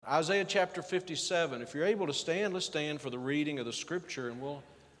Isaiah chapter 57. If you're able to stand, let's stand for the reading of the Scripture, and we'll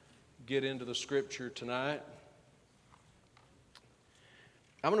get into the Scripture tonight.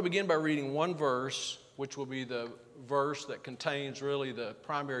 I'm going to begin by reading one verse, which will be the verse that contains really the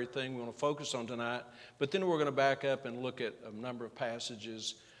primary thing we want to focus on tonight. But then we're going to back up and look at a number of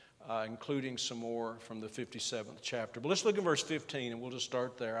passages, including some more from the 57th chapter. But let's look at verse 15, and we'll just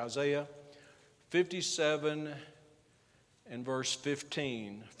start there. Isaiah 57 and verse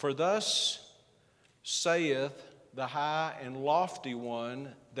 15. For thus saith the high and lofty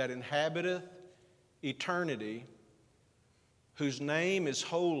one that inhabiteth eternity, whose name is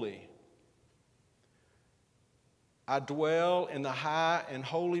holy. I dwell in the high and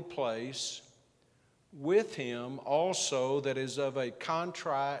holy place with him also that is of a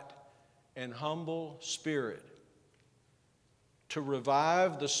contrite and humble spirit, to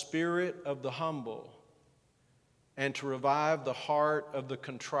revive the spirit of the humble and to revive the heart of the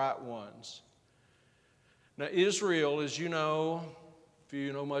contrite ones. Now, Israel, as you know, if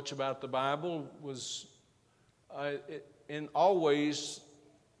you know much about the Bible, was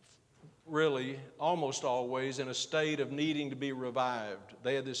almost always in a state of needing to be revived.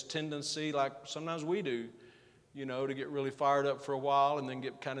 They had this tendency, like sometimes we do, to get really fired up for a while and then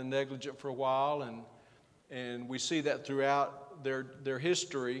get kind of negligent for a while, and we see that throughout their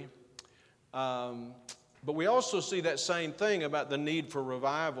history. But we also see that same thing about the need for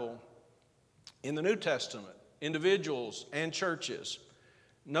revival in the New Testament, individuals and churches.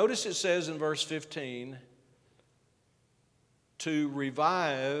 Notice it says in verse 15, to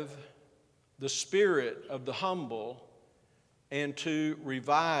revive the spirit of the humble and to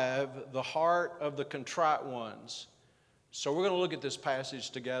revive the heart of the contrite ones. So we're going to look at this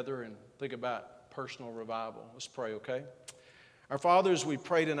passage together and think about personal revival. Let's pray, okay? Our Father, as we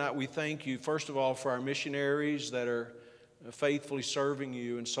pray tonight, we thank you, first of all, for our missionaries that are faithfully serving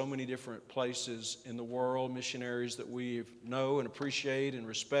you in so many different places in the world, missionaries that we know and appreciate and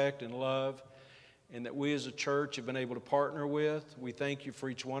respect and love, and that we as a church have been able to partner with. We thank you for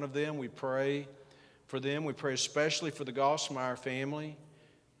each one of them. We pray for them. We pray especially for the Gossmeyer family.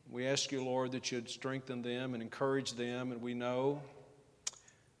 We ask you, Lord, that you'd strengthen them and encourage them, and we know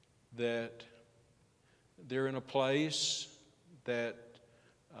that they're in a place that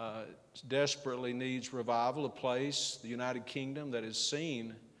desperately needs revival, a place, the United Kingdom, that has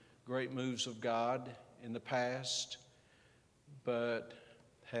seen great moves of God in the past, but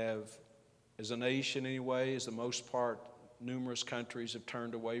have, as a nation anyway, as the most part, numerous countries have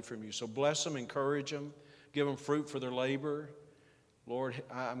turned away from you. So bless them, encourage them, give them fruit for their labor. Lord,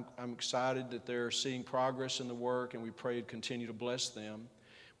 I'm excited that they're seeing progress in the work, and we pray you'd continue to bless them.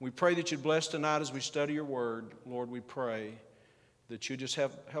 We pray that you'd bless tonight as we study your word. Lord, we pray that you just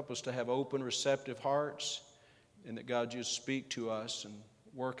help us to have open, receptive hearts, and that God just speak to us and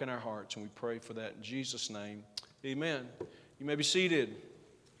work in our hearts. And we pray for that in Jesus' name. Amen. You may be seated.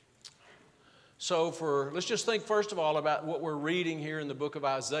 So let's just think first of all about what we're reading here in the book of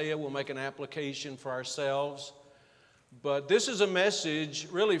Isaiah. We'll make an application for ourselves. But this is a message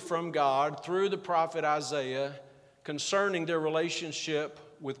really from God through the prophet Isaiah concerning their relationship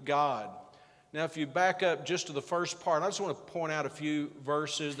with God. Now, if you back up just to the first part, I just want to point out a few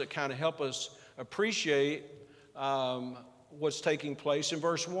verses that kind of help us appreciate what's taking place. In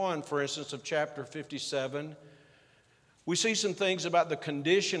verse 1, for instance, of chapter 57, we see some things about the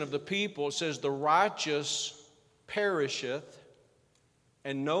condition of the people. It says, the righteous perisheth,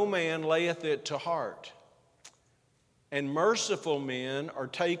 and no man layeth it to heart. And merciful men are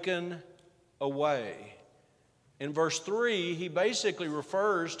taken away. In verse 3, he basically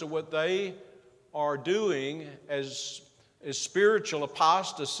refers to what they are doing as spiritual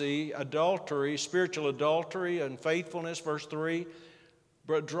apostasy, adultery, spiritual adultery, unfaithfulness. Verse 3,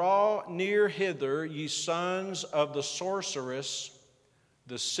 but draw near hither, ye sons of the sorceress,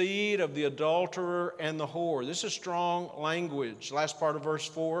 the seed of the adulterer and the whore. This is strong language. Last part of verse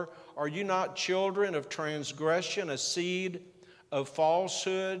 4, are you not children of transgression, a seed of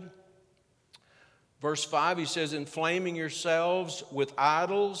falsehood? Verse 5, he says, inflaming yourselves with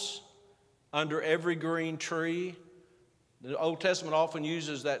idols under every green tree. The Old Testament often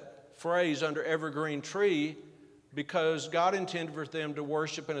uses that phrase, under every green tree, because God intended for them to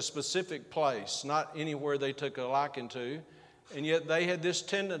worship in a specific place, not anywhere they took a liking to. And yet they had this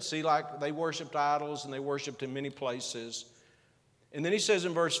tendency, like they worshiped idols and they worshiped in many places. And then he says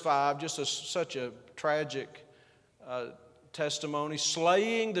in verse 5, such a tragic testimony,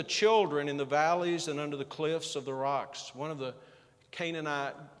 slaying the children in the valleys and under the cliffs of the rocks. One of the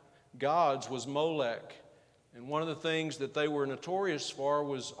Canaanite gods was Molech. And one of the things that they were notorious for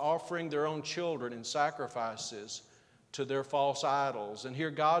was offering their own children in sacrifices to their false idols. And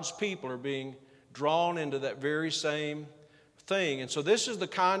here God's people are being drawn into that very same thing. And so this is the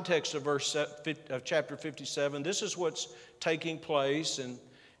context of chapter 57. This is what's taking place,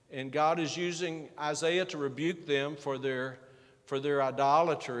 and God is using Isaiah to rebuke them for their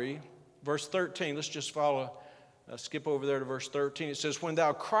idolatry. Verse 13, let's just skip over there to verse 13. It says, when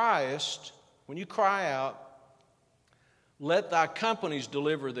thou criest, when you cry out, let thy companies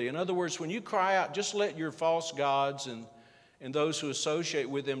deliver thee. In other words, when you cry out, just let your false gods and those who associate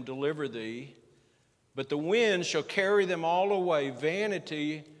with them deliver thee. But the wind shall carry them all away.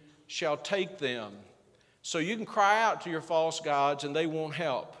 Vanity shall take them. So you can cry out to your false gods and they won't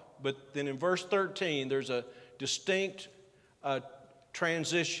help. But then in verse 13, there's a distinct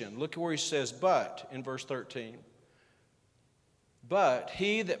transition. Look at where he says, but, in verse 13. But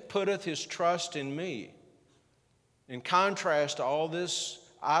he that putteth his trust in me. In contrast to all this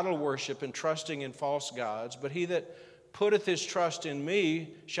idol worship and trusting in false gods, but he that putteth his trust in me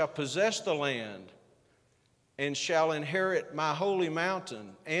shall possess the land and shall inherit my holy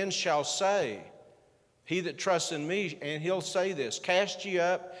mountain, and shall say, he that trusts in me, and he'll say this, cast you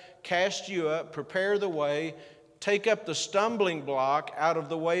up, prepare the way, take up the stumbling block out of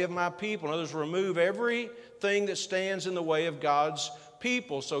the way of my people. In other words, remove everything that stands in the way of God's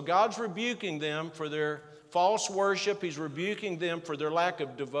people. So God's rebuking them for their false worship. He's rebuking them for their lack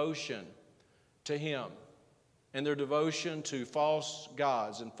of devotion to Him and their devotion to false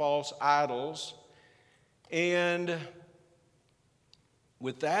gods and false idols. And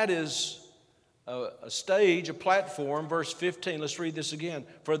with that is a stage, a platform. Verse 15, let's read this again.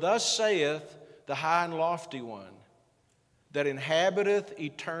 For thus saith the high and lofty one that inhabiteth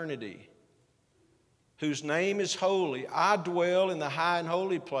eternity, whose name is holy. I dwell in the high and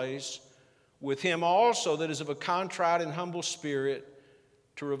holy place with him also that is of a contrite and humble spirit,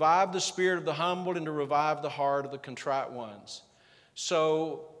 to revive the spirit of the humble and to revive the heart of the contrite ones.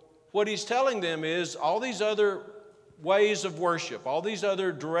 So what he's telling them is all these other ways of worship, all these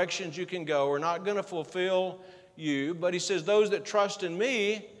other directions you can go are not going to fulfill you. But he says those that trust in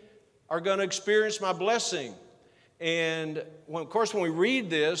me are going to experience my blessing. And of course, when we read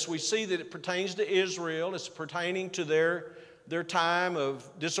this, we see that it pertains to Israel. It's pertaining to their time of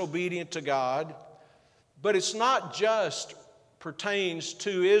disobedience to God. But it's not just pertains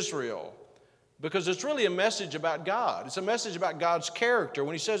to Israel, because it's really a message about God. It's a message about God's character.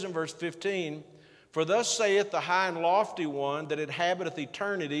 When he says in verse 15, for thus saith the high and lofty one that inhabiteth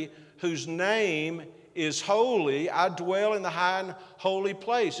eternity, whose name is holy, I dwell in the high and holy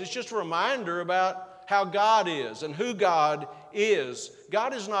place. It's just a reminder about how God is and who God is.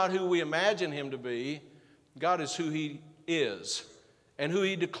 God is not who we imagine him to be. God is who he is and who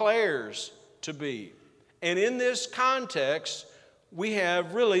he declares to be. And in this context, we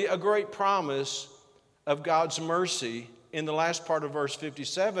have really a great promise of God's mercy in the last part of verse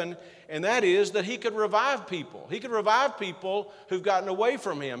 57, and that is that he could revive people. He could revive people who've gotten away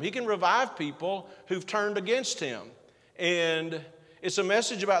from him. He can revive people who've turned against him. And it's a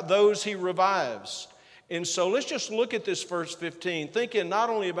message about those he revives. And so let's just look at this verse 15, thinking not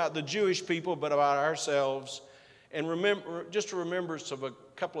only about the Jewish people, but about ourselves. And remember, just a remembrance of a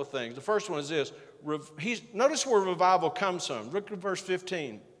couple of things. The first one is this. Notice where revival comes from. Look at verse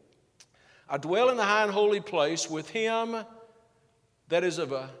 15. I dwell in the high and holy place with him that is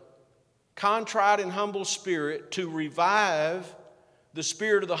of a contrite and humble spirit, to revive the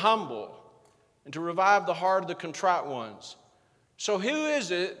spirit of the humble and to revive the heart of the contrite ones. So who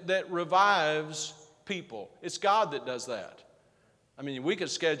is it that revives people? It's God that does that. I mean, we could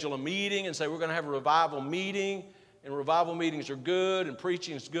schedule a meeting and say we're going to have a revival meeting. And revival meetings are good, and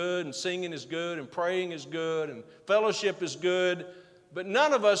preaching is good, and singing is good, and praying is good, and fellowship is good. But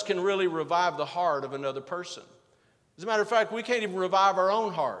none of us can really revive the heart of another person. As a matter of fact, we can't even revive our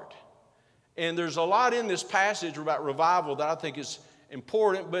own heart. And there's a lot in this passage about revival that I think is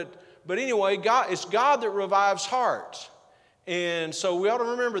important. But anyway, it's God that revives hearts. And so we ought to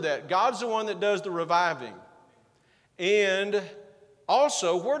remember that. God's the one that does the reviving. And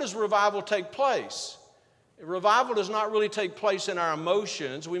also, where does revival take place? Revival does not really take place in our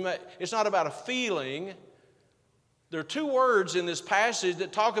emotions. It's not about a feeling. There are two words in this passage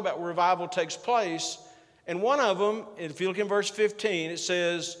that talk about where revival takes place. And one of them, if you look in verse 15, it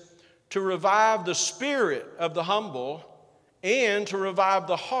says, to revive the spirit of the humble and to revive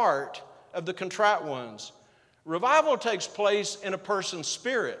the heart of the contrite ones. Revival takes place in a person's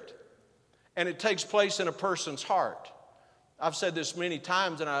spirit, and it takes place in a person's heart. I've said this many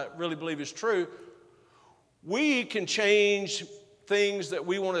times, and I really believe it's true. We can change things that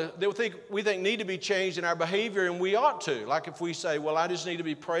we think need to be changed in our behavior, and we ought to. Like if we say, well, I just need to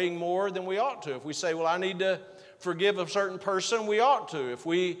be praying more, then we ought to. If we say, well, I need to forgive a certain person, we ought to. If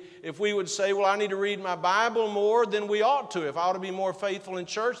we would say, well, I need to read my Bible more, then we ought to. If I ought to be more faithful in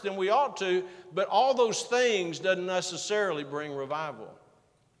church, then we ought to. But all those things doesn't necessarily bring revival.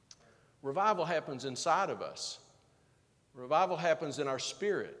 Revival happens inside of us. Revival happens in our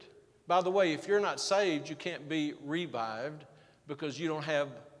spirit. By the way, if you're not saved, you can't be revived because you don't have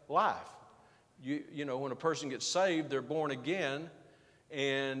life. You know, when a person gets saved, they're born again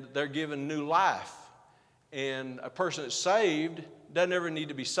and they're given new life. And a person that's saved doesn't ever need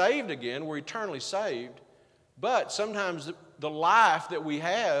to be saved again. We're eternally saved. But sometimes the life that we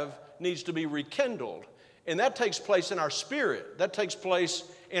have needs to be rekindled. And that takes place in our spirit. That takes place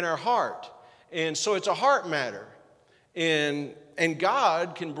in our heart. And so it's a heart matter. And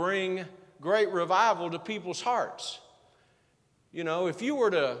God can bring great revival to people's hearts. You know, if you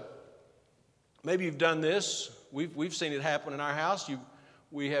were to, maybe you've done this. We've seen it happen in our house.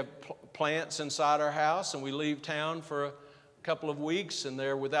 We have plants inside our house, and we leave town for a couple of weeks, and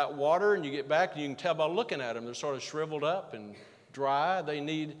they're without water, and you get back, and you can tell by looking at them. They're sort of shriveled up and dry.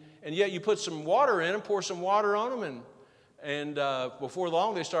 And yet you put some water in them, pour some water on them, and before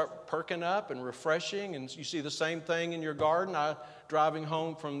long they start perking up and refreshing, and you see the same thing in your garden. Driving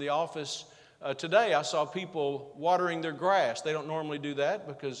home from the office today, I saw people watering their grass. They don't normally do that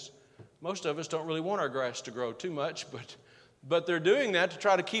because most of us don't really want our grass to grow too much, but they're doing that to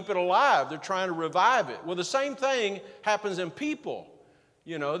try to keep it alive. They're trying to revive it. Well, the same thing happens in people,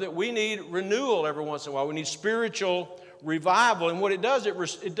 you know, that we need renewal every once in a while. We need spiritual revival. And what it does,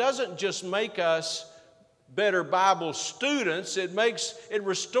 it doesn't just make us better Bible students. It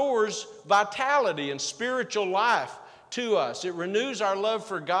restores vitality and spiritual life to us. It renews our love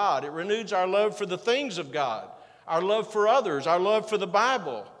for God. It renews our love for the things of God, our love for others, our love for the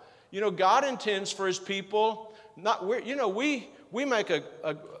Bible. You know, God intends for His people, we make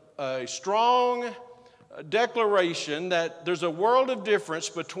a strong declaration that there's a world of difference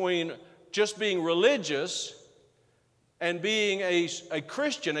between just being religious and being a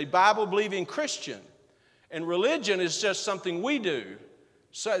Christian, a Bible-believing Christian. And religion is just something we do.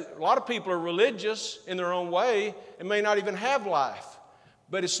 So a lot of people are religious in their own way and may not even have life.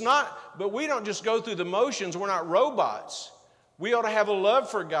 But we don't just go through the motions. We're not robots. We ought to have a love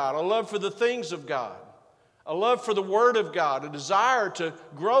for God, a love for the things of God, a love for the Word of God, a desire to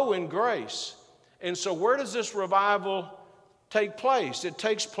grow in grace. And so where does this revival take place? It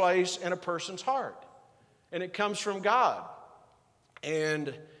takes place in a person's heart. And it comes from God.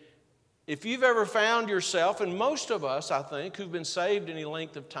 And if you've ever found yourself, and most of us, I think, who've been saved any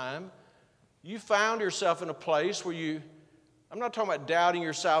length of time, you found yourself in a place where I'm not talking about doubting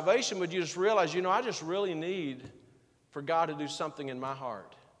your salvation, but you just realize, I just really need for God to do something in my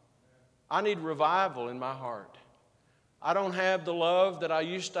heart. I need revival in my heart. I don't have the love that I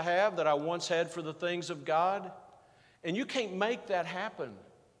used to have, that I once had for the things of God. And you can't make that happen.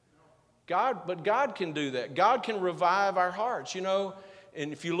 But God can do that. God can revive our hearts,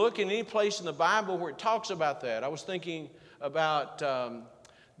 And if you look in any place in the Bible where it talks about that, I was thinking about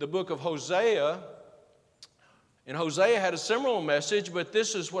the book of Hosea. And Hosea had a similar message, but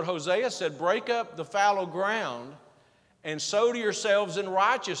this is what Hosea said: break up the fallow ground and sow to yourselves in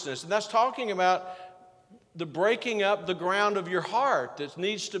righteousness. And that's talking about the breaking up the ground of your heart that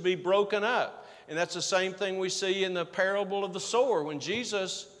needs to be broken up. And that's the same thing we see in the parable of the sower. When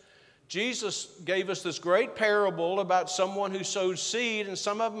Jesus gave us this great parable about someone who sowed seed, and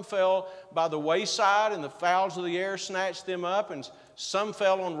some of them fell by the wayside, and the fowls of the air snatched them up, and some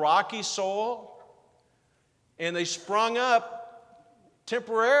fell on rocky soil, and they sprung up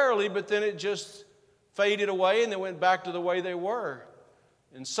temporarily, but then it just faded away, and they went back to the way they were.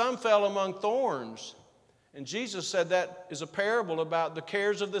 And some fell among thorns. And Jesus said that is a parable about the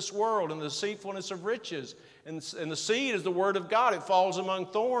cares of this world and the deceitfulness of riches. And the seed is the Word of God. It falls among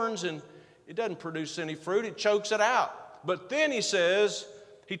thorns, and it doesn't produce any fruit. It chokes it out. But then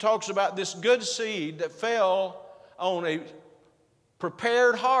he talks about this good seed that fell on a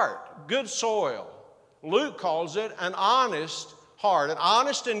prepared heart, good soil. Luke calls it an honest heart, an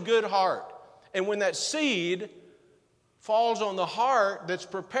honest and good heart. And when that seed falls on the heart that's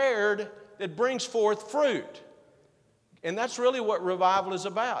prepared, it brings forth fruit. And that's really what revival is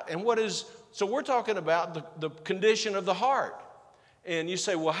about. And so we're talking about the condition of the heart. And you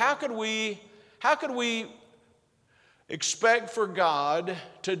say, well, how could we expect for God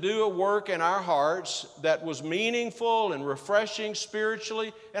to do a work in our hearts that was meaningful and refreshing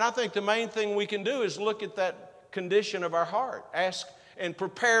spiritually? And I think the main thing we can do is look at that condition of our heart. Ask and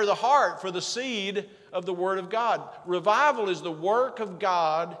prepare the heart for the seed of the Word of God. Revival is the work of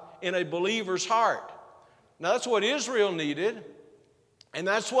God in a believer's heart. Now that's what Israel needed, and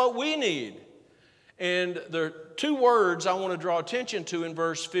that's what we need. And the two words I want to draw attention to in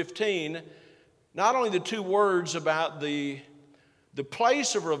verse 15, not only the two words about the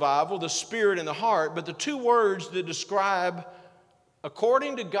place of revival, the spirit and the heart, but the two words that describe,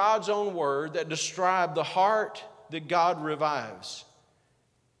 according to God's own word, that describe the heart that God revives.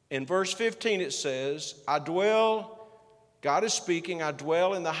 In verse 15 it says, God is speaking, I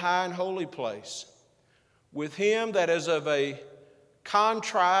dwell in the high and holy place with him that is of a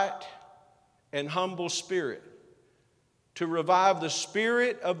contrite and humble spirit, to revive the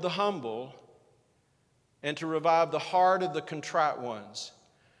spirit of the humble and to revive the heart of the contrite ones.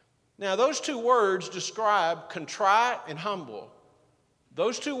 Now, those two words describe contrite and humble.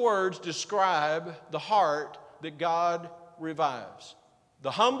 Those two words describe the heart that God revives.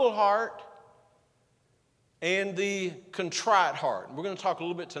 The humble heart and the contrite heart. We're going to talk a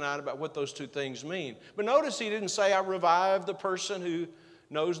little bit tonight about what those two things mean. But notice he didn't say, I revive the person who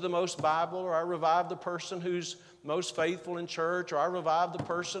knows the most Bible, or I revive the person who's most faithful in church, or I revive the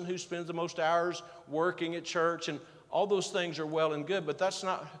person who spends the most hours working at church. And all those things are well and good, but that's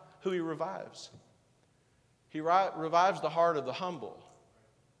not who he revives. He revives the heart of the humble,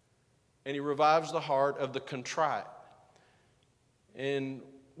 and he revives the heart of the contrite. And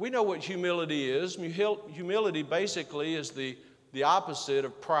we know what humility is. Humility basically is the opposite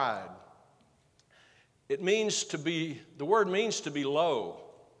of pride. It means to be, the word means to be low.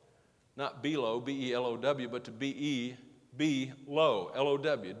 Not below, B-E-L-O-W, but to be low,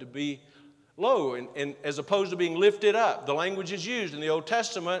 L-O-W, to be low, and as opposed to being lifted up. The language is used in the Old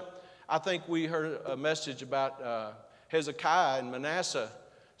Testament. I think we heard a message about Hezekiah and Manasseh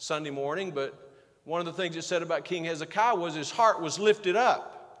Sunday morning, but one of the things it said about King Hezekiah was his heart was lifted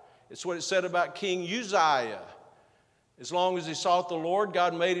up. It's what it said about King Uzziah. As long as he sought the Lord,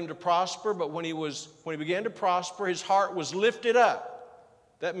 God made him to prosper, but when he began to prosper, his heart was lifted up.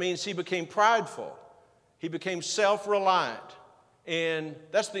 That means he became prideful. He became self-reliant. And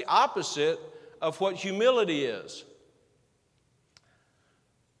that's the opposite of what humility is.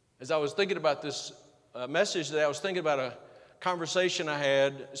 As I was thinking about this message today, I was thinking about a conversation I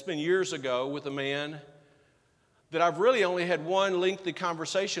had, it's been years ago, with a man that I've really only had one lengthy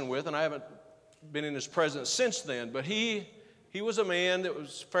conversation with, and I haven't been in his presence since then. But he was a man that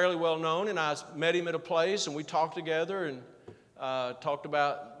was fairly well known, and I met him at a place, and we talked together and talked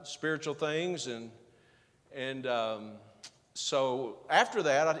about spiritual things. And so after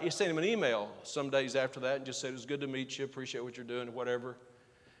that, I sent him an email some days after that and just said, it was good to meet you, appreciate what you're doing, whatever.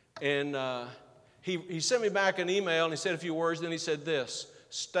 And he sent me back an email, and he said a few words, then he said this,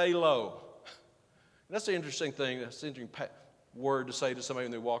 stay low. And that's an interesting thing. That's an interesting word to say to somebody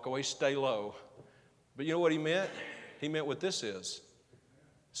when they walk away, stay low. But you know what he meant? He meant what this is.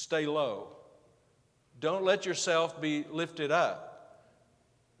 Stay low. Don't let yourself be lifted up.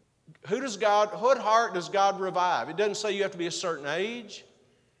 What heart does God revive? It doesn't say you have to be a certain age,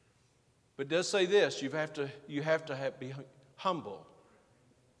 but it does say this, you have to be humble.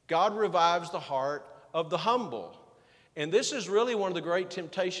 God revives the heart of the humble. And this is really one of the great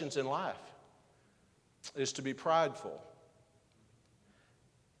temptations in life, is to be prideful.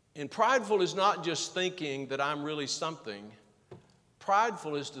 And prideful is not just thinking that I'm really something.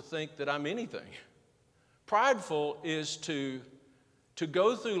 Prideful is to think that I'm anything. Prideful is to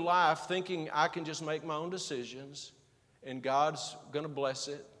go through life thinking I can just make my own decisions and God's going to bless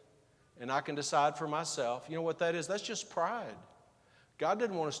it and I can decide for myself. You know what that is? That's just pride. God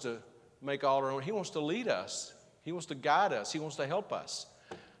didn't want us to make all our own. He wants to lead us. He wants to guide us. He wants to help us.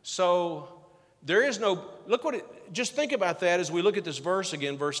 So there is no, just think about that as we look at this verse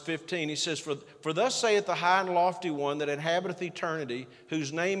again, verse 15. He says, For thus saith the high and lofty one that inhabiteth eternity,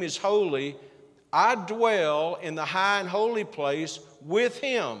 whose name is holy, I dwell in the high and holy place with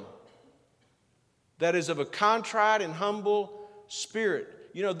him that is of a contrite and humble spirit.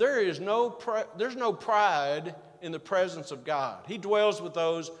 You know, there's no pride in the presence of God. He dwells with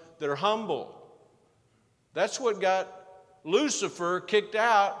those that are humble. That's what got Lucifer kicked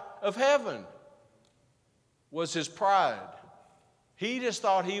out of heaven, was his pride. He just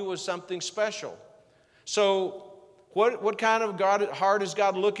thought he was something special. So what kind of heart is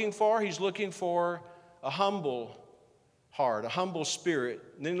God looking for? He's looking for a humble heart, a humble spirit.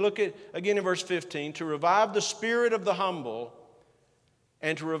 And then look at, again in verse 15, to revive the spirit of the humble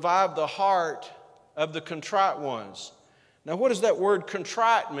and to revive the heart of the contrite ones. Now, what does that word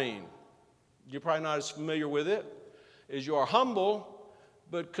contrite mean? You're probably not as familiar with it as you are humble,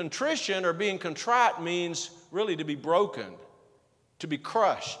 but contrition or being contrite means really to be broken, to be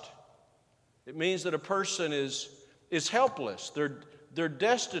crushed. It means that a person is helpless. They're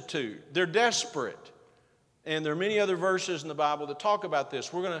destitute. They're desperate. And there are many other verses in the Bible that talk about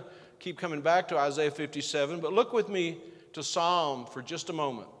this. We're going to keep coming back to Isaiah 57, but look with me to Psalm for just a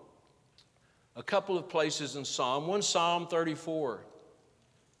moment. A couple of places in Psalm. One, Psalm 34.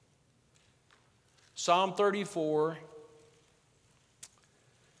 Psalm 34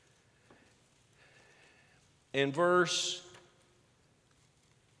 in verse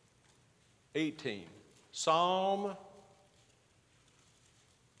 18. Psalm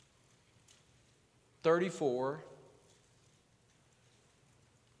 34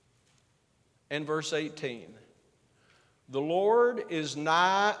 and verse 18. The Lord is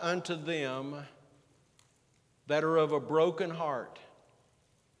nigh unto them that are of a broken heart,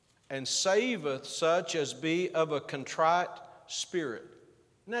 and saveth such as be of a contrite spirit.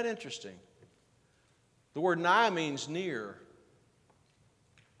 Isn't that interesting? The word nigh means near.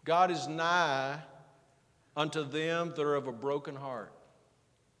 God is nigh unto them that are of a broken heart,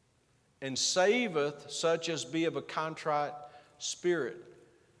 and saveth such as be of a contrite spirit.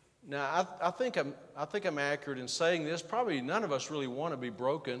 Now, I think I'm accurate in saying this. Probably none of us really want to be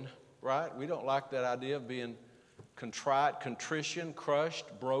broken, right? We don't like that idea of being contrite, contrition, crushed,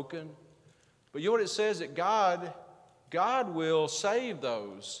 broken. But you know what it says? That God will save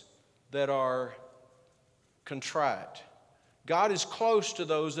those that are contrite. God is close to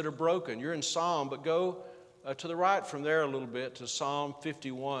those that are broken. You're in Psalm, but go to the right from there a little bit to Psalm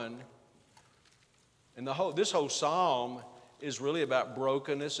 51. And this whole psalm is really about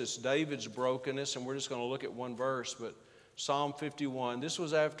brokenness. It's David's brokenness, and we're just going to look at one verse. But Psalm 51, this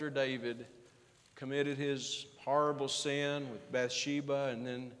was after David committed his horrible sin with Bathsheba and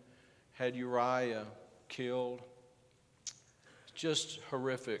then had Uriah killed. Just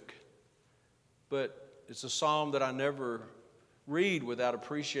horrific. But it's a psalm that I never read without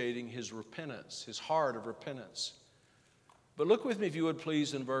appreciating his repentance, his heart of repentance. But look with me, if you would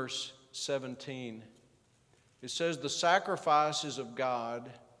please, in verse 17. It says, the sacrifices of God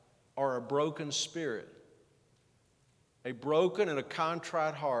are a broken spirit, a broken and a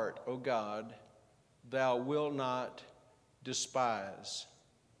contrite heart, O God, thou wilt not despise.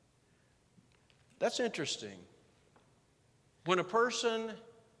 That's interesting. When a person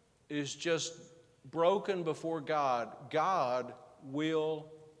is just broken before God, God will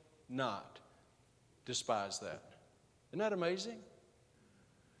not despise that. Isn't that amazing?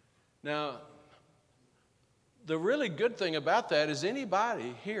 Now, the really good thing about that is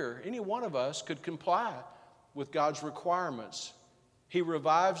anybody here, any one of us, could comply with God's requirements. He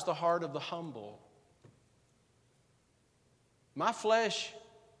revives the heart of the humble. My flesh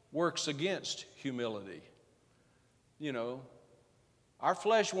works against humility. You know, our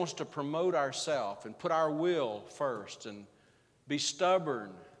flesh wants to promote ourselves and put our will first and be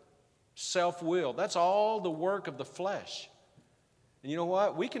stubborn, self-willed. That's all the work of the flesh. And you know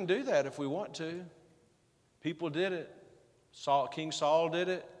what? We can do that if we want to. People did it. King Saul did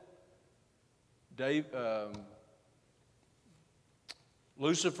it.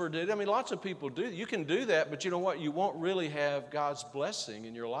 Lucifer did it. I mean, lots of people do it. You can do that, but you know what? You won't really have God's blessing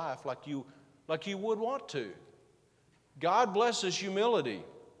in your life like you would want to. God blesses humility.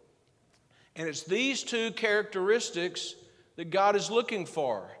 And it's these two characteristics that God is looking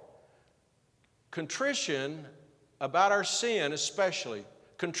for. Contrition about our sin especially.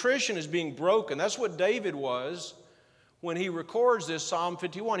 Contrition is being broken. That's what David was when he records this Psalm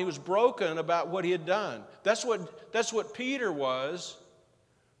 51. He was broken about what he had done. That's what Peter was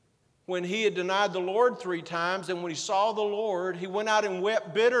when he had denied the Lord 3 times, and when he saw the Lord, he went out and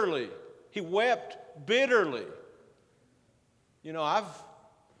wept bitterly. He wept bitterly. You know,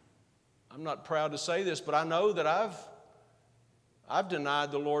 I'm not proud to say this, but I know that I've denied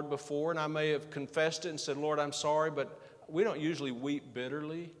the Lord before, and I may have confessed it and said, Lord, I'm sorry, but we don't usually weep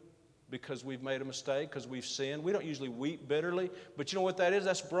bitterly because we've made a mistake, because we've sinned. We don't usually weep bitterly. But you know what that is?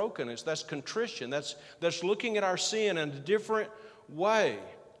 That's brokenness. That's contrition. That's looking at our sin in a different way.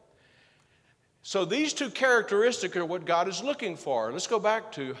 So these two characteristics are what God is looking for. Let's go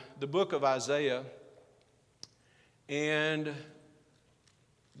back to the book of Isaiah.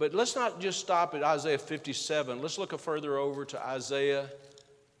 But let's not just stop at Isaiah 57. Let's look further over to Isaiah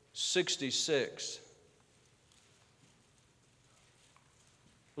 66.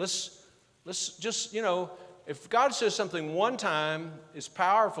 Let's just, you know, if God says something one time, it's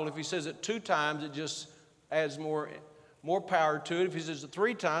powerful. If he says it 2 times, it just adds more power to it. If he says it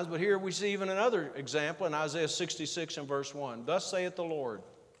 3 times, but here we see even another example in Isaiah 66 and verse 1. Thus saith the Lord,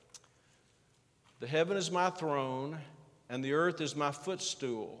 the heaven is my throne, and the earth is my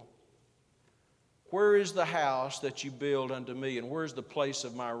footstool. Where is the house that you build unto me, and where is the place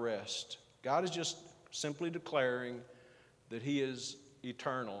of my rest? God is just simply declaring that he is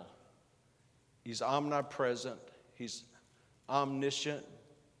eternal. He's omnipresent. He's omniscient.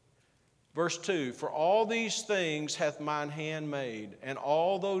 Verse 2, for all these things hath mine hand made, and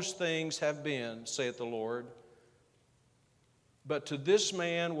all those things have been, saith the Lord. But to this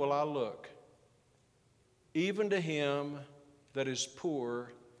man will I look, even to him that is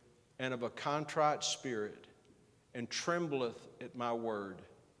poor and of a contrite spirit, and trembleth at my word.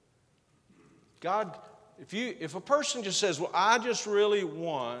 God, if a person just says, well, I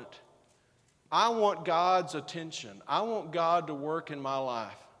want God's attention. I want God to work in my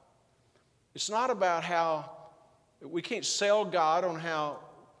life. It's not about we can't sell God on how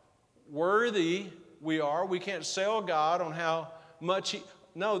worthy we are. We can't sell God on how much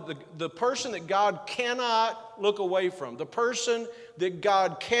the person that God cannot look away from, the person that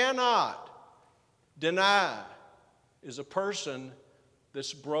God cannot deny is a person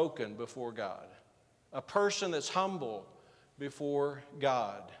that's broken before God, a person that's humble before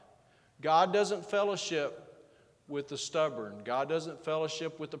God. God doesn't fellowship with the stubborn. God doesn't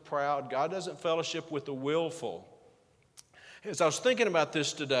fellowship with the proud. God doesn't fellowship with the willful. As I was thinking about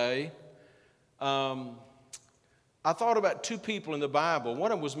this today, I thought about two people in the Bible.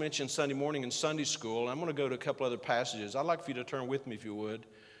 One of them was mentioned Sunday morning in Sunday school. I'm going to go to a couple other passages. I'd like for you to turn with me, if you would,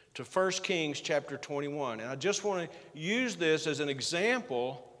 to 1 Kings chapter 21. And I just want to use this as an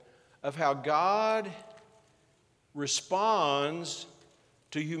example of how God responds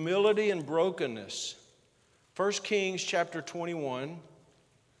to humility and brokenness. 1 Kings chapter 21.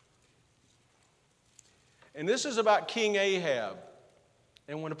 And this is about King Ahab.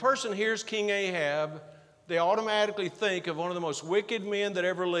 And when a person hears King Ahab, they automatically think of one of the most wicked men that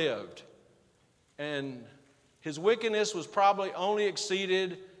ever lived. And his wickedness was probably only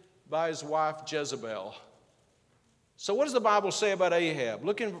exceeded by his wife Jezebel. So what does the Bible say about Ahab?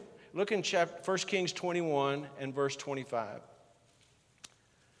 Look in 1 Kings 21 and verse 25.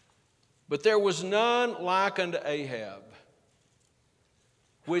 But there was none like unto Ahab,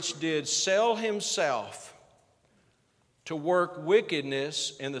 which did sell himself to work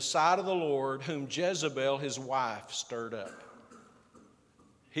wickedness in the sight of the Lord, whom Jezebel his wife stirred up.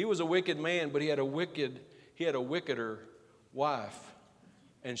 He was a wicked man, but he had a wickeder wife.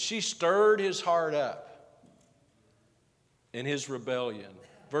 And she stirred his heart up in his rebellion.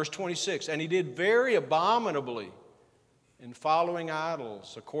 Verse 26, and he did very abominably in following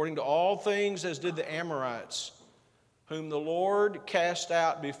idols, according to all things as did the Amorites, whom the Lord cast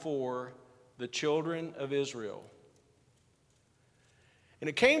out before the children of Israel. And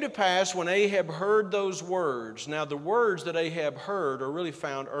it came to pass when Ahab heard those words. Now the words that Ahab heard are really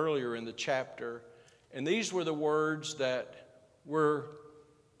found earlier in the chapter. And these were the words that were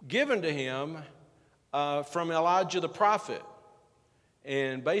given to him from Elijah the prophet.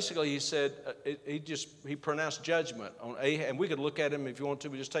 And basically he said, he pronounced judgment on Ahab. And we could look at him if you want to,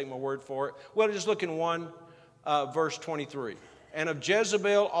 but just take my word for it. Well, just look in verse 23. And of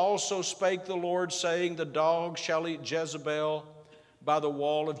Jezebel also spake the Lord, saying, the dog shall eat Jezebel by the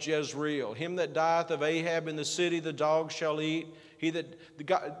wall of Jezreel. Him that dieth of Ahab in the city, the dog shall eat.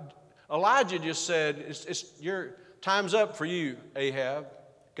 Elijah just said, your time's up for you, Ahab.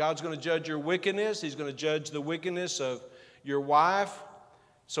 God's going to judge your wickedness. He's going to judge the wickedness of your wife.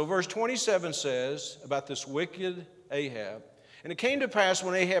 So verse 27 says about this wicked Ahab, and it came to pass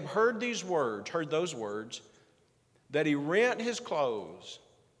when Ahab heard those words, that he rent his clothes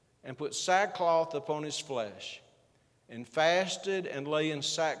and put sackcloth upon his flesh, and fasted and lay in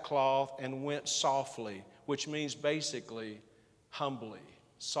sackcloth and went softly, which means basically humbly,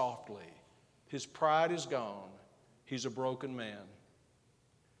 softly. His pride is gone. He's a broken man.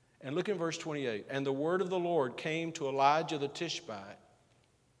 And look in verse 28. And the word of the Lord came to Elijah the Tishbite,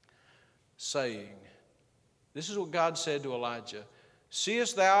 saying, this is what God said to Elijah,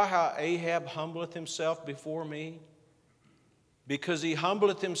 seest thou how Ahab humbleth himself before me? Because he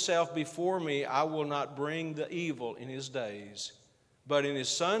humbleth himself before me, I will not bring the evil in his days, but in his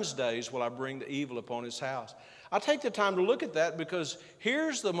son's days will I bring the evil upon his house. I take the time to look at that because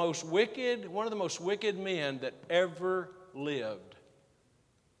here's one of the most wicked men that ever lived.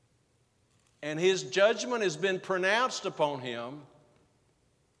 And his judgment has been pronounced upon him.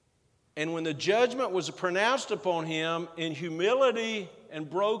 And when the judgment was pronounced upon him in humility and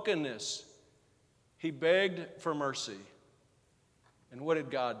brokenness, he begged for mercy. And what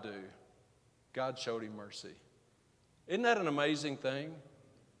did God do? God showed him mercy. Isn't that an amazing thing?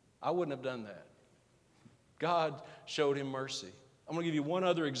 I wouldn't have done that. God showed him mercy. I'm going to give you one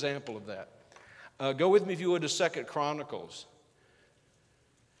other example of that. Go with me, if you would, to 2 Chronicles,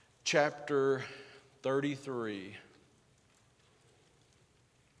 chapter 33.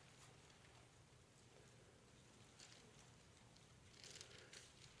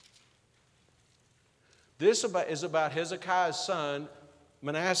 This is about Hezekiah's son,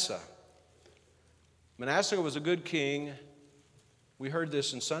 Manasseh. Manasseh was a good king. We heard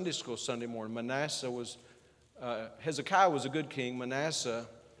this in Sunday school Sunday morning. Hezekiah was a good king. Manasseh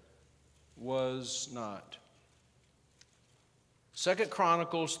was not. 2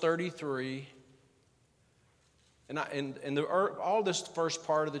 Chronicles 33. All this first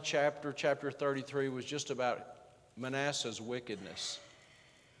part of the chapter 33, was just about Manasseh's wickedness.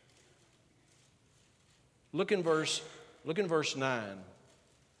 Look in verse 9.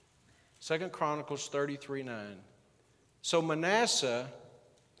 2 Chronicles 33:9. So Manasseh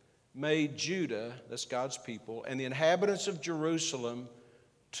made Judah, that's God's people, and the inhabitants of Jerusalem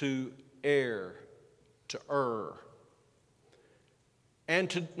to err, to err. And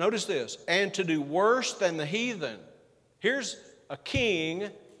to, notice this, and to do worse than the heathen. Here's a king,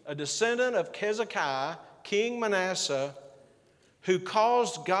 a descendant of Hezekiah, King Manasseh, who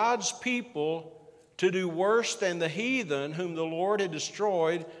caused God's people to do worse than the heathen whom the Lord had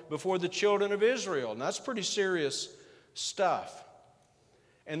destroyed before the children of Israel. And that's pretty serious stuff.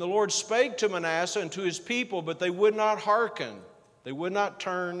 And the Lord spake to Manasseh and to his people, but they would not hearken. They would not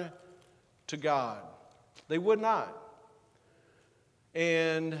turn to God. They would not.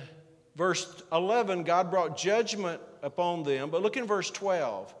 And verse 11, God brought judgment upon them. But look in verse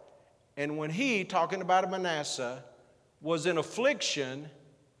 12. And when he, talking about Manasseh, was in affliction,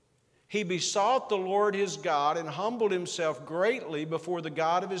 he besought the Lord his God and humbled himself greatly before the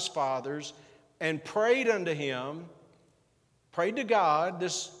God of his fathers and prayed unto him, prayed to God,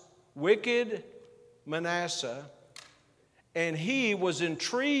 this wicked Manasseh, and he was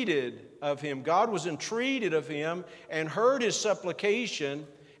entreated of him. God was entreated of him and heard his supplication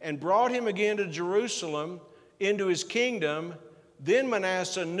and brought him again to Jerusalem into his kingdom. Then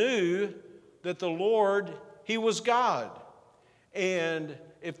Manasseh knew that the Lord, he was God. And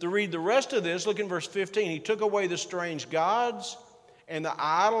if to read the rest of this, look in verse 15. He took away the strange gods and the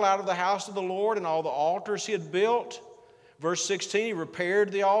idol out of the house of the Lord and all the altars he had built. Verse 16, he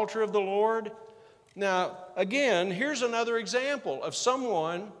repaired the altar of the Lord. Now, again, here's another example of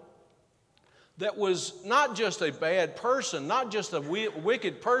someone that was not just a bad person, not just a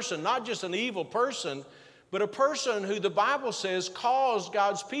wicked person, not just an evil person, but a person who the Bible says caused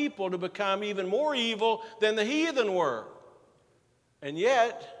God's people to become even more evil than the heathen were. And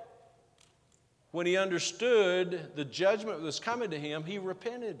yet, when he understood the judgment that was coming to him, he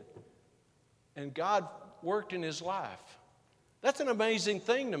repented. And God worked in his life. That's an amazing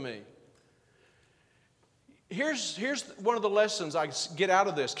thing to me. Here's one of the lessons I get out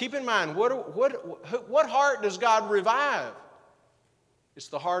of this. Keep in mind, what heart does God revive? It's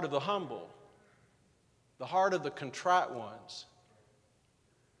the heart of the humble, the heart of the contrite ones.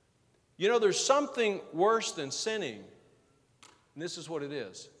 You know, there's something worse than sinning. And this is what it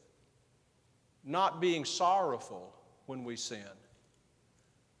is. Not being sorrowful when we sin.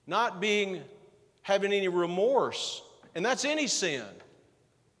 Not having any remorse. And that's any sin.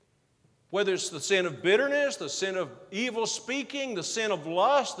 Whether it's the sin of bitterness, the sin of evil speaking, the sin of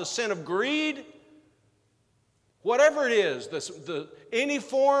lust, the sin of greed. Whatever it is, any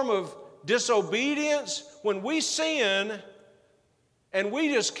form of disobedience, when we sin and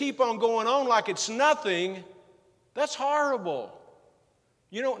we just keep on going on like it's nothing, that's horrible.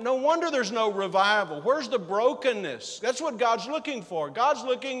 You know, no wonder there's no revival. Where's the brokenness? That's what God's looking for. God's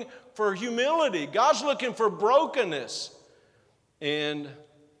looking for humility. God's looking for brokenness. And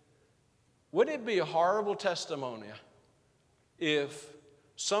wouldn't it be a horrible testimony if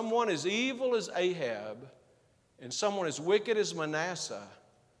someone as evil as Ahab and someone as wicked as Manasseh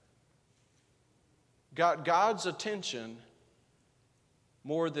got God's attention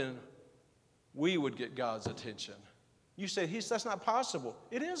more than we would get God's attention? You say, that's not possible.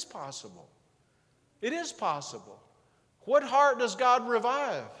 It is possible. It is possible. What heart does God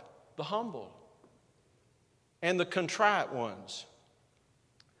revive? The humble and the contrite ones.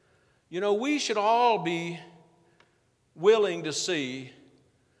 You know, we should all be willing to see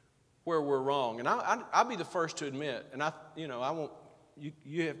where we're wrong. And I'll be the first to admit, and I won't,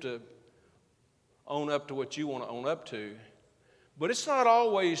 you have to own up to what you want to own up to. But it's not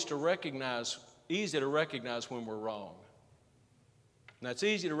always easy to recognize when we're wrong. Now, it's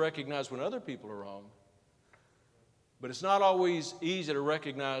easy to recognize when other people are wrong, but it's not always easy to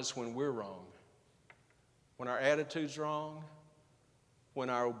recognize when we're wrong. When our attitude's wrong,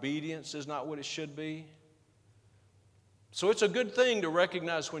 when our obedience is not what it should be. So it's a good thing to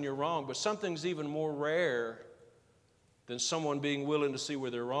recognize when you're wrong, but something's even more rare than someone being willing to see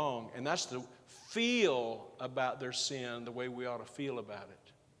where they're wrong, and that's to feel about their sin the way we ought to feel about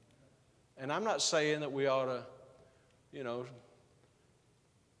it. And I'm not saying that we ought to,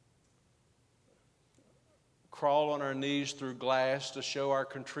 crawl on our knees through glass to show our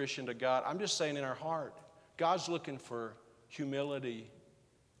contrition to God. I'm just saying in our heart, God's looking for humility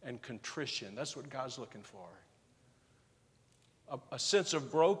and contrition. That's what God's looking for. A sense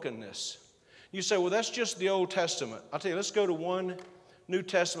of brokenness. You say, well, that's just the Old Testament. I'll tell you, let's go to one New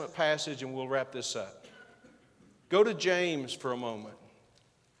Testament passage and we'll wrap this up. Go to James for a moment.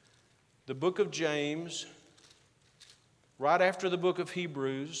 The book of James, right after the book of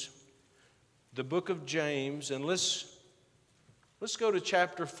Hebrews, the book of James, and let's go to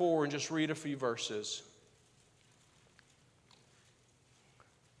chapter 4 and just read a few verses.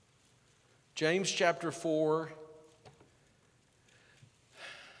 James chapter 4.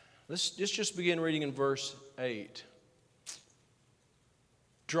 Let's just begin reading in verse 8.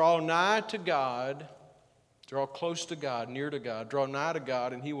 Draw nigh to God, draw close to God, near to God. Draw nigh to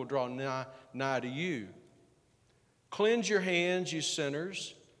God, and He will draw nigh to you. Cleanse your hands, you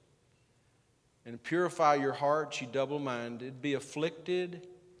sinners, and purify your hearts, you double-minded. Be afflicted,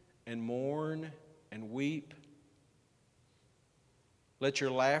 and mourn, and weep. Let your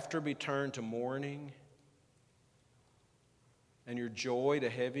laughter be turned to mourning, and your joy to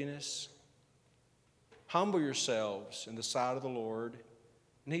heaviness. Humble yourselves in the sight of the Lord,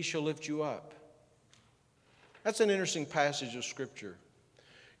 and He shall lift you up. That's an interesting passage of Scripture.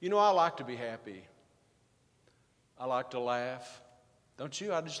 You know, I like to be happy. I like to laugh. Don't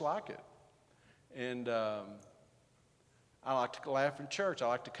you? I just like it. And I like to laugh in church. I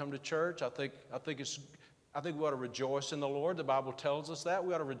like to come to church. I think we ought to rejoice in the Lord. The Bible tells us that.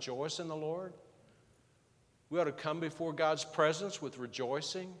 We ought to rejoice in the Lord. We ought to come before God's presence with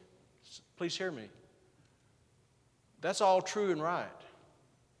rejoicing. Please hear me. That's all true and right.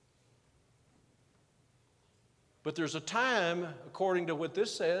 But there's a time, according to what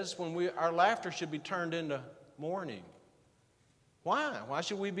this says, when our laughter should be turned into mourning. Why? Why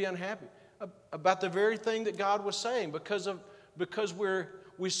should we be unhappy? About the very thing that God was saying. Because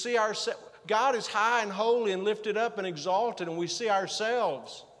we see ourselves. God is high and holy and lifted up and exalted, and we see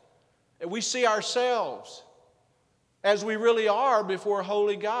ourselves. And we see ourselves as we really are before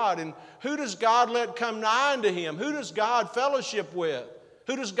holy God. And who does God let come nigh unto Him? Who does God fellowship with?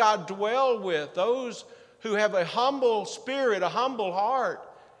 Who does God dwell with? Those who have a humble spirit, a humble heart,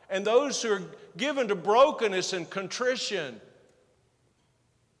 and those who are given to brokenness and contrition.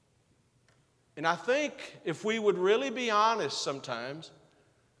 And I think if we would really be honest sometimes,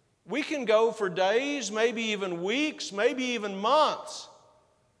 we can go for days, maybe even weeks, maybe even months,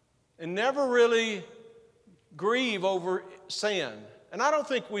 and never really grieve over sin. And I don't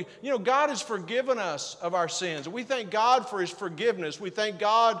think God has forgiven us of our sins. We thank God for His forgiveness. We thank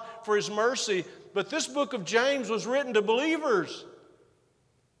God for His mercy. But this book of James was written to believers.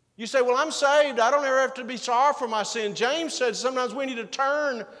 You say, well, I'm saved. I don't ever have to be sorry for my sin. James said sometimes we need to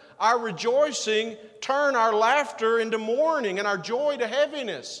turn our rejoicing, turn our laughter into mourning and our joy to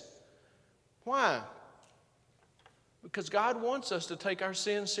heaviness. Why? Because God wants us to take our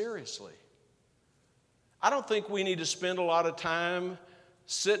sin seriously. I don't think we need to spend a lot of time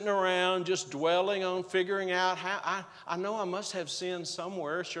sitting around just dwelling on figuring out how. I know I must have sin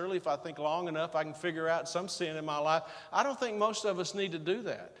somewhere. Surely if I think long enough, I can figure out some sin in my life. I don't think most of us need to do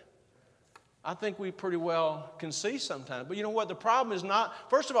that. I think we pretty well can see sometimes. But you know what? The problem is not,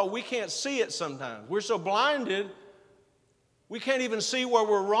 first of all, we can't see it sometimes. We're so blinded, we can't even see where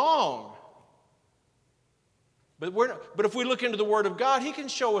we're wrong. But if we look into the Word of God, He can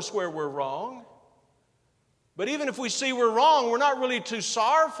show us where we're wrong. But even if we see we're wrong, we're not really too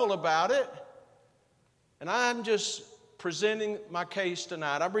sorrowful about it. And I'm just presenting my case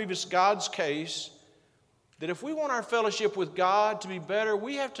tonight. I believe it's God's case that if we want our fellowship with God to be better,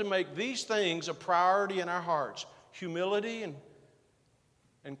 we have to make these things a priority in our hearts. Humility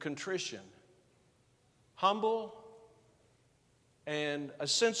and contrition. Humble and a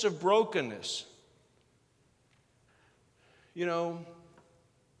sense of brokenness. You know,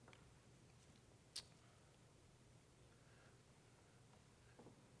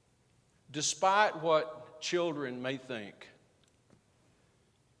 despite what children may think,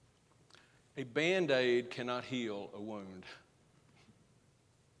 a Band-Aid cannot heal a wound.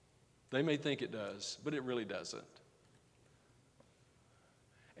 They may think it does, but it really doesn't.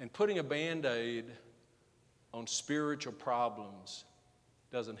 And putting a Band-Aid on spiritual problems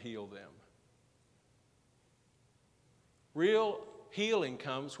doesn't heal them. Real healing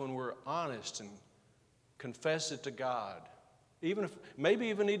comes when we're honest and confess it to God. Maybe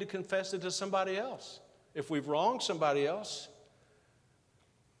even need to confess it to somebody else. If we've wronged somebody else.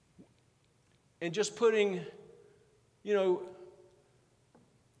 And just putting,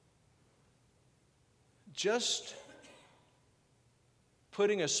 just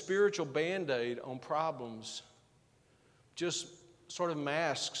putting a spiritual Band-Aid on problems just sort of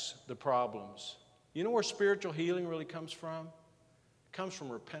masks the problems. You know where spiritual healing really comes from? It comes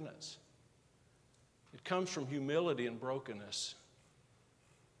from repentance. It comes from humility and brokenness.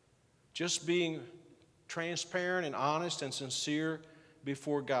 Just being transparent and honest and sincere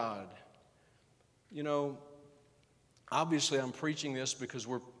before God. You know, obviously I'm preaching this because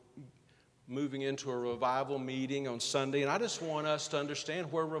we're moving into a revival meeting on Sunday, and I just want us to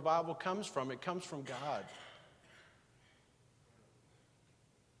understand where revival comes from. It comes from God.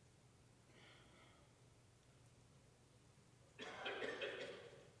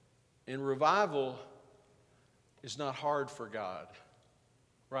 And revival is not hard for God,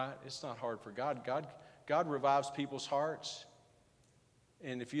 right? It's not hard for God. God revives people's hearts.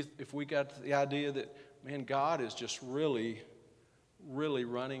 And if we got the idea that, man, God is just really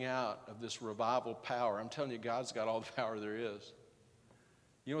running out of this revival power, I'm telling you, God's got all the power there is.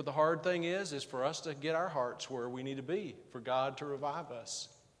 You know what the hard thing is for us to get our hearts where we need to be, for God to revive us.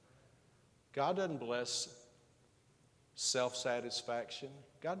 God doesn't bless self-satisfaction.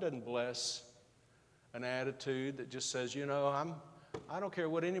 God doesn't bless an attitude that just says, you know, I don't care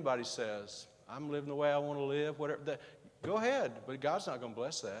what anybody says. I'm living the way I want to live, whatever. Go ahead, but God's not going to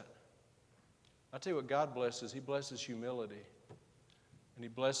bless that. I'll tell you what God blesses. He blesses humility, and He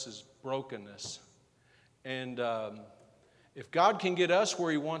blesses brokenness. And if God can get us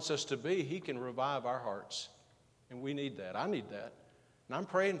where He wants us to be, He can revive our hearts, and we need that. I need that, and I'm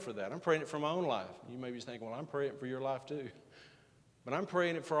praying for that. I'm praying it for my own life. You may be thinking, well, I'm praying for your life too, but I'm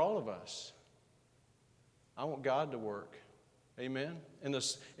praying it for all of us. I want God to work. Amen? And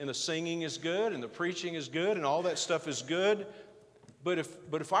the singing is good, and the preaching is good, and all that stuff is good. But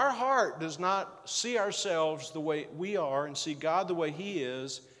if our heart does not see ourselves the way we are and see God the way He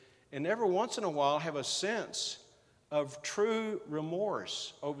is, and every once in a while have a sense of true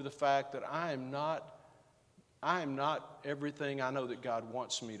remorse over the fact that I am not everything I know that God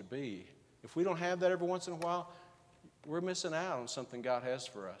wants me to be. If we don't have that every once in a while, we're missing out on something God has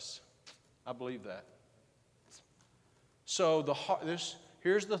for us. I believe that. So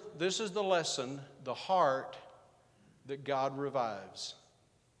this is the lesson, the heart that God revives.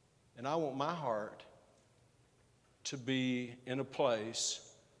 And I want my heart to be in a place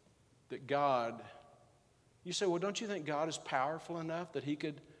that God, you say, well, don't you think God is powerful enough that He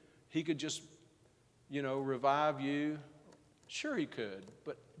could just, revive you? Sure He could,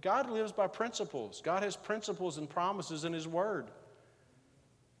 but God lives by principles. God has principles and promises in His Word.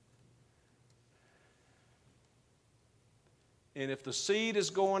 And if the seed is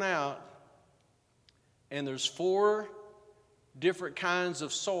going out and there's 4 different kinds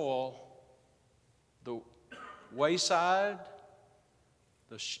of soil, the wayside,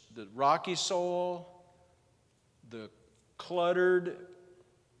 the rocky soil, the cluttered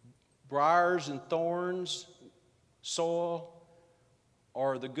briars and thorns soil,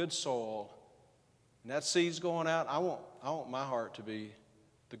 or the good soil, and that seed's going out, I want my heart to be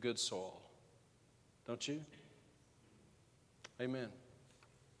the good soil. Don't you? Amen.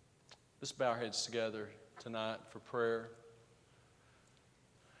 Let's bow our heads together tonight for prayer.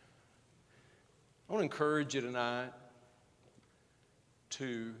 I want to encourage you tonight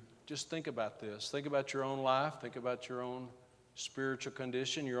to just think about this. Think about your own life. Think about your own spiritual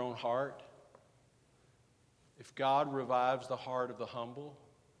condition, your own heart. If God revives the heart of the humble,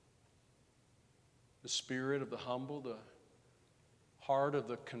 the spirit of the humble, the heart of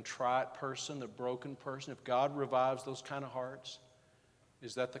the contrite person, the broken person, if God revives those kind of hearts,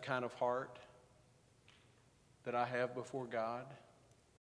 is that the kind of heart that I have before God?